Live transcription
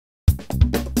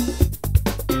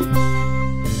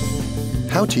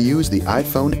How to use the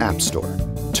iPhone App Store.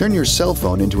 Turn your cell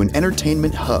phone into an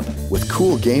entertainment hub with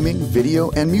cool gaming,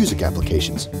 video, and music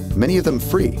applications, many of them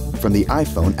free from the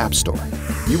iPhone App Store.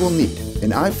 You will need an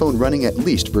iPhone running at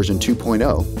least version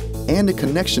 2.0 and a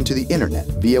connection to the internet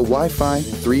via Wi-Fi,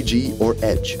 3G, or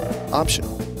Edge.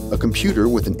 Optional, a computer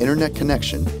with an internet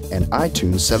connection and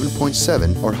iTunes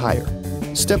 7.7 or higher.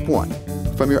 Step 1.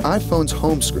 From your iPhone's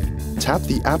home screen, tap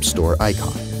the App Store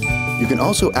icon. You can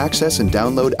also access and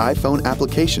download iPhone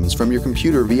applications from your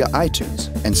computer via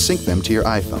iTunes and sync them to your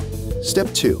iPhone. Step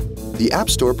 2. The App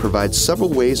Store provides several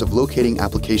ways of locating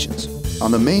applications.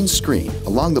 On the main screen,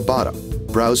 along the bottom,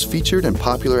 browse featured and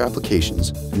popular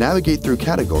applications, navigate through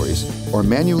categories, or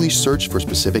manually search for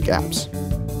specific apps.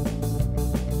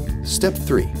 Step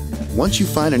 3. Once you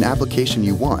find an application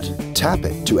you want, tap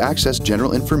it to access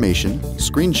general information,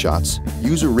 screenshots,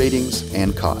 user ratings,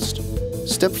 and cost.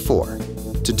 Step 4.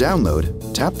 To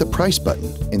download, tap the Price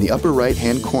button in the upper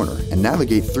right-hand corner and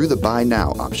navigate through the Buy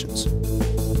Now options.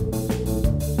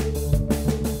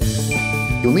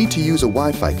 You'll need to use a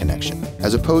Wi-Fi connection,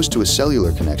 as opposed to a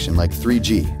cellular connection like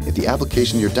 3G if the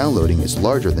application you're downloading is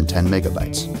larger than 10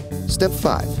 megabytes. Step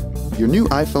 5. Your new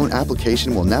iPhone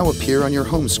application will now appear on your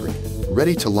home screen,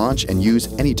 ready to launch and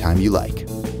use anytime you like.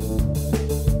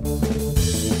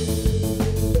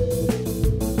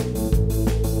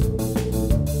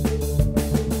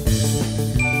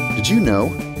 Did you know?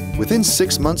 Within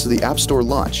 6 months of the App Store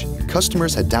launch,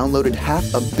 customers had downloaded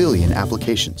 500 million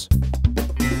applications.